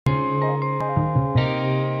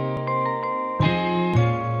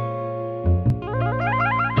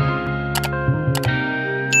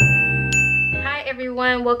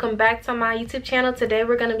everyone, welcome back to my YouTube channel. Today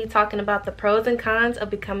we're going to be talking about the pros and cons of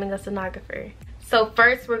becoming a sonographer. So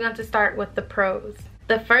first we're going to start with the pros.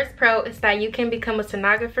 The first pro is that you can become a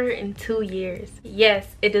sonographer in 2 years.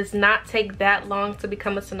 Yes, it does not take that long to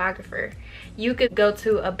become a sonographer. You could go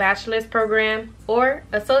to a bachelor's program or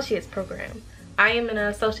associate's program. I am in an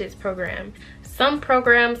associate's program. Some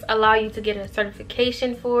programs allow you to get a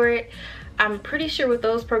certification for it. I'm pretty sure with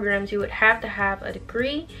those programs you would have to have a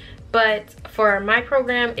degree, but for my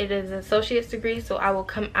program it is an associate's degree, so I will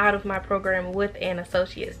come out of my program with an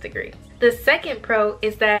associate's degree. The second pro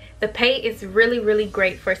is that the pay is really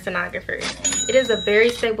great for sonographers. It is a very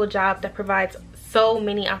stable job that provides so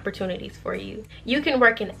many opportunities for you. You can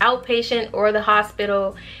work in outpatient or the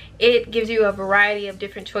hospital. It gives you a variety of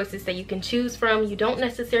different choices that you can choose from. You don't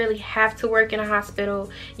necessarily have to work in a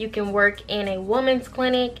hospital. You can work in a woman's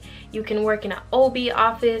clinic. You can work in an OB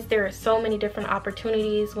office. There are so many different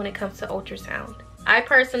opportunities when it comes to ultrasound. I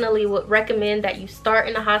personally would recommend that you start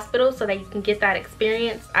in a hospital so that you can get that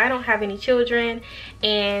experience. I don't have any children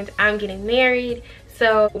and I'm getting married.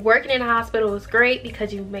 So working in a hospital is great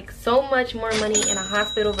because you make so much more money in a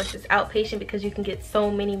hospital versus outpatient, because you can get so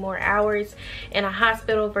many more hours in a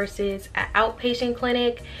hospital versus an outpatient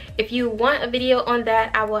clinic. If you want a video on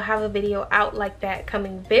that, I will have a video out like that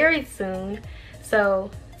coming very soon. So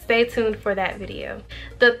stay tuned for that video.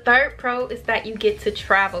 The third pro is that you get to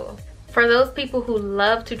travel. For those people who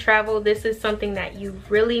love to travel, this is something that you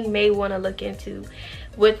really may want to look into.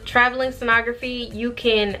 With traveling sonography, you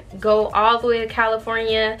can go all the way to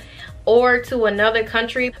California or to another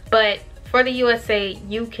country, but for the USA,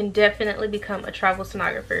 you can definitely become a travel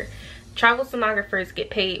sonographer. Travel sonographers get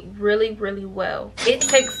paid really well. It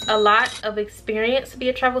takes a lot of experience to be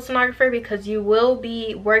a travel sonographer because you will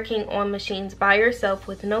be working on machines by yourself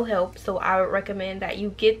with no help. So I would recommend that you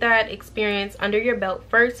get that experience under your belt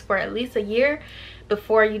first for at least a year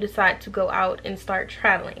before you decide to go out and start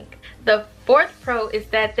traveling. The fourth pro is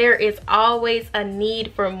that there is always a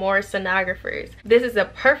need for more sonographers. This is a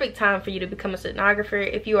perfect time for you to become a sonographer.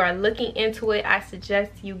 If you are looking into it, I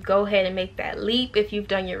suggest you go ahead and make that leap if you've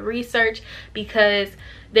done your research, because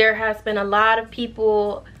there has been a lot of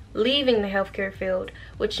people leaving the healthcare field,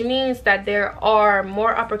 which means that there are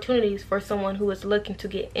more opportunities for someone who is looking to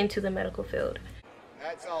get into the medical field.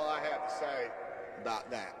 That's all I have to say about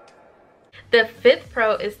that. The fifth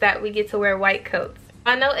pro is that we get to wear white coats.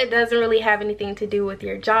 I know it doesn't really have anything to do with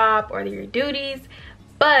your job or your duties,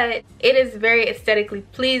 but it is very aesthetically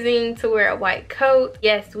pleasing to wear a white coat.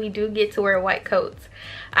 Yes, we do get to wear white coats.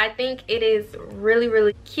 I think it is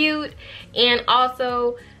really cute, and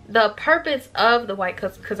also the purpose of the white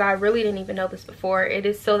coats, because I really didn't even know this before, it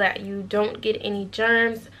is so that you don't get any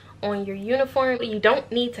germs on your uniform. You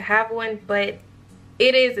don't need to have one, but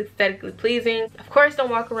it is aesthetically pleasing. Of course, don't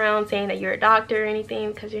walk around saying that you're a doctor or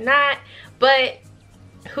anything, because you're not, but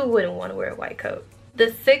who wouldn't want to wear a white coat?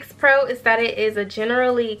 The sixth pro is that it is a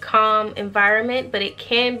generally calm environment, but it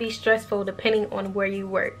can be stressful depending on where you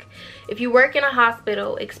work. If you work in a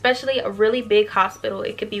hospital, especially a really big hospital,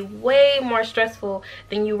 it could be way more stressful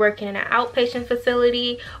than you working in an outpatient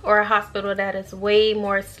facility or a hospital that is way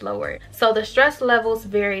more slower. So the stress levels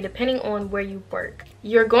vary depending on where you work.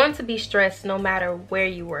 You're going to be stressed no matter where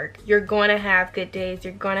you work. You're going to have good days,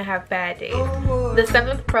 you're going to have bad days. The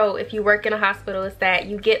seventh pro, if you work in a hospital, is that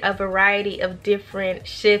you get a variety of different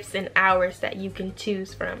shifts and hours that you can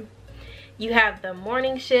choose from. You have the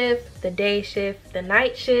morning shift, the day shift, the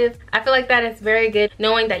night shift. I feel like that is very good,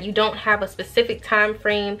 knowing that you don't have a specific time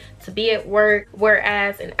frame to be at work,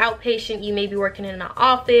 whereas an outpatient, you may be working in an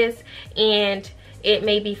office and it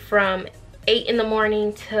may be from 8 in the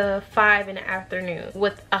morning to 5 in the afternoon.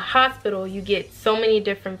 With a hospital, you get so many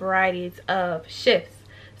different varieties of shifts,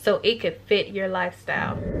 so it could fit your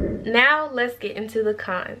lifestyle. Now let's get into the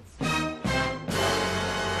cons.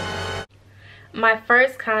 My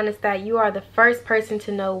first con is that you are the first person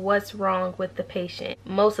to know what's wrong with the patient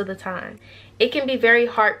most of the time. It can be very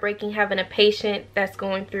heartbreaking having a patient that's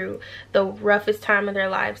going through the roughest time of their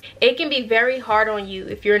lives. It can be very hard on you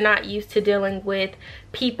if you're not used to dealing with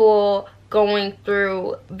people going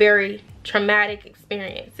through very traumatic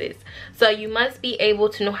experiences. So you must be able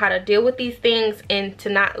to know how to deal with these things and to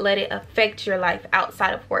not let it affect your life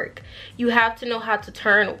outside of work. You have to know how to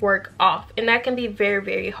turn work off, and that can be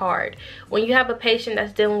very hard. When you have a patient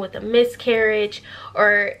that's dealing with a miscarriage,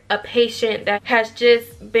 or a patient that has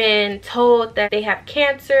just been told that they have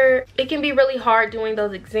cancer, it can be really hard doing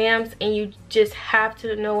those exams, and you just have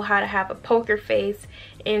to know how to have a poker face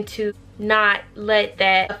and to not let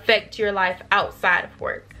that affect your life outside of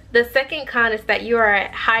work. The second con is that you are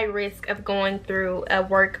at high risk of going through a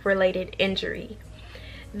work-related injury.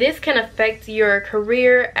 This can affect your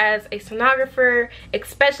career as a sonographer,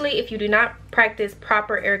 especially if you do not practice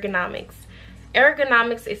proper ergonomics.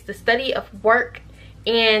 Ergonomics is the study of work,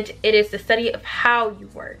 and it is the study of how you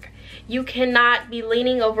work. You cannot be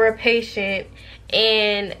leaning over a patient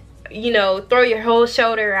and, you know, throw your whole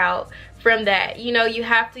shoulder out from that. You know, you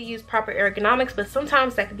have to use proper ergonomics, but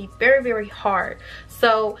sometimes that can be very, very hard.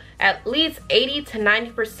 So at least 80 to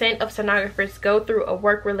 90% of sonographers go through a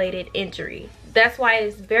work-related injury. That's why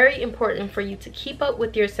it's very important for you to keep up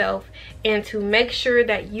with yourself and to make sure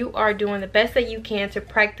that you are doing the best that you can to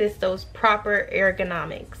practice those proper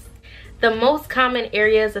ergonomics. The most common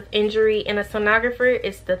areas of injury in a sonographer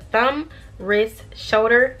is the thumb, wrist,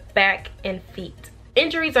 shoulder, back, and feet.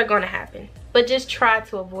 Injuries are going to happen, but just try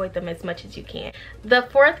to avoid them as much as you can. The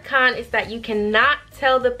fourth con is that you cannot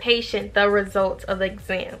tell the patient the results of the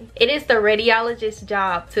exam. It is the radiologist's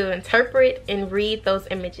job to interpret and read those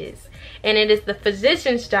images, and it is the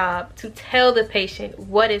physician's job to tell the patient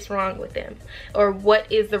what is wrong with them or what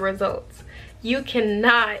is the results. You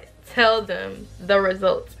cannot tell them the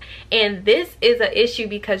results, and this is an issue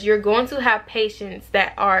because you're going to have patients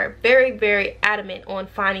that are very, very adamant on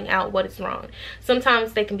finding out what is wrong.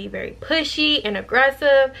 Sometimes they can be very pushy and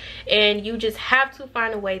aggressive, and you just have to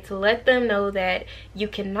find a way to let them know that you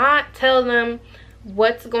cannot tell them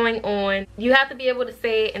what's going on. You have to be able to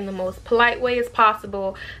say it in the most polite way as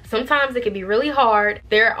possible. Sometimes it can be really hard.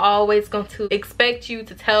 They're always going to expect you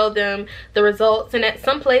to tell them the results, and at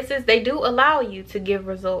some places they do allow you to give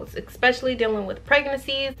results, especially dealing with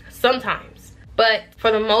pregnancies sometimes. But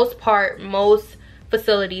for the most part, most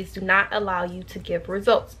facilities do not allow you to give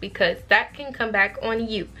results because that can come back on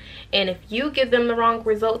you, and if you give them the wrong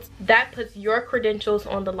results, that puts your credentials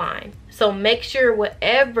on the line. So make sure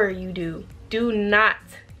whatever you do not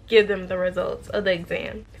give them the results of the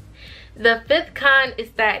exam. The fifth con is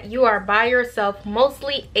that you are by yourself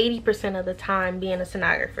mostly 80% of the time being a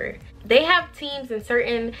sonographer. They have teams in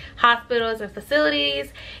certain hospitals and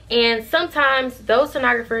facilities, and sometimes those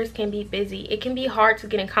sonographers can be busy. It can be hard to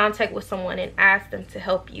get in contact with someone and ask them to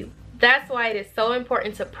help you. That's why it is so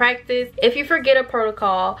important to practice. If you forget a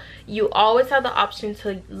protocol, you always have the option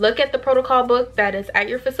to look at the protocol book that is at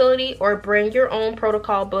your facility or bring your own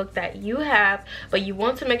protocol book that you have, but you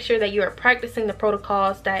want to make sure that you are practicing the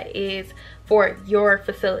protocols that is for your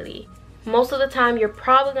facility. Most of the time, you're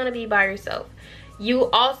probably going to be by yourself. You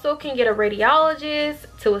also can get a radiologist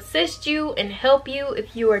to assist you and help you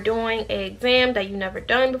if you are doing an exam that you've never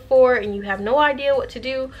done before and you have no idea what to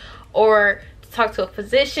do, or talk to a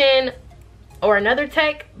physician or another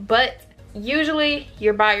tech, but usually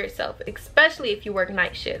you're by yourself, especially if you work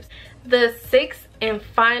night shifts. The sixth and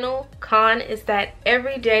final con is that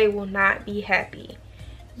every day will not be happy.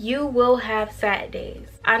 You will have sad days.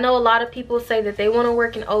 I know a lot of people say that they want to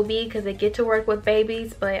work in OB because they get to work with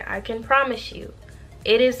babies, but I can promise you,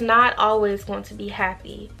 it is not always going to be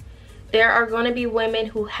happy. There are going to be women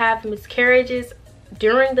who have miscarriages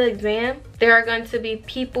during the exam. There are going to be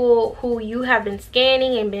people who you have been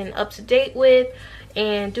scanning and been up to date with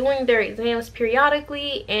and doing their exams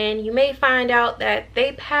periodically, and you may find out that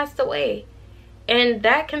they passed away, and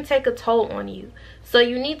that can take a toll on you. So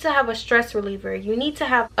you need to have a stress reliever. You need to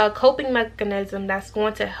have a coping mechanism that's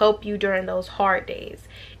going to help you during those hard days.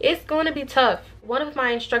 It's going to be tough. One of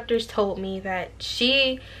my instructors told me that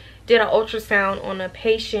she did an ultrasound on a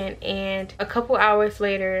patient, and a couple hours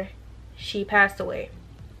later she passed away.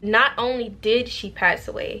 Not only did she pass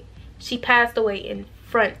away, she passed away in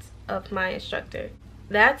front of my instructor.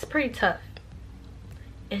 That's pretty tough.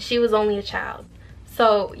 And she was only a child.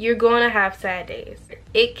 So you're going to have sad days.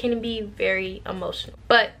 It can be very emotional.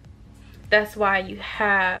 But that's why you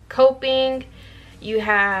have coping, you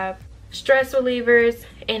have stress relievers,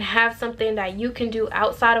 and have something that you can do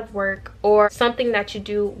outside of work or something that you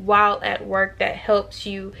do while at work that helps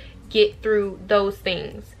you get through those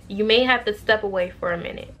things. You may have to step away for a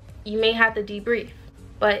minute. You may have to debrief,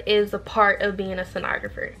 but it is a part of being a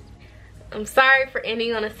sonographer. I'm sorry for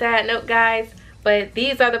ending on a sad note, guys, but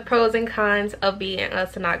these are the pros and cons of being a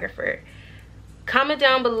sonographer. Comment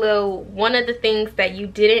down below one of the things that you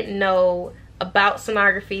didn't know about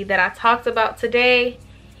sonography that I talked about today,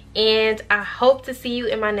 and I hope to see you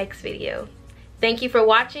in my next video. Thank you for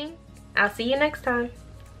watching. I'll see you next time.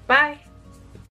 Bye.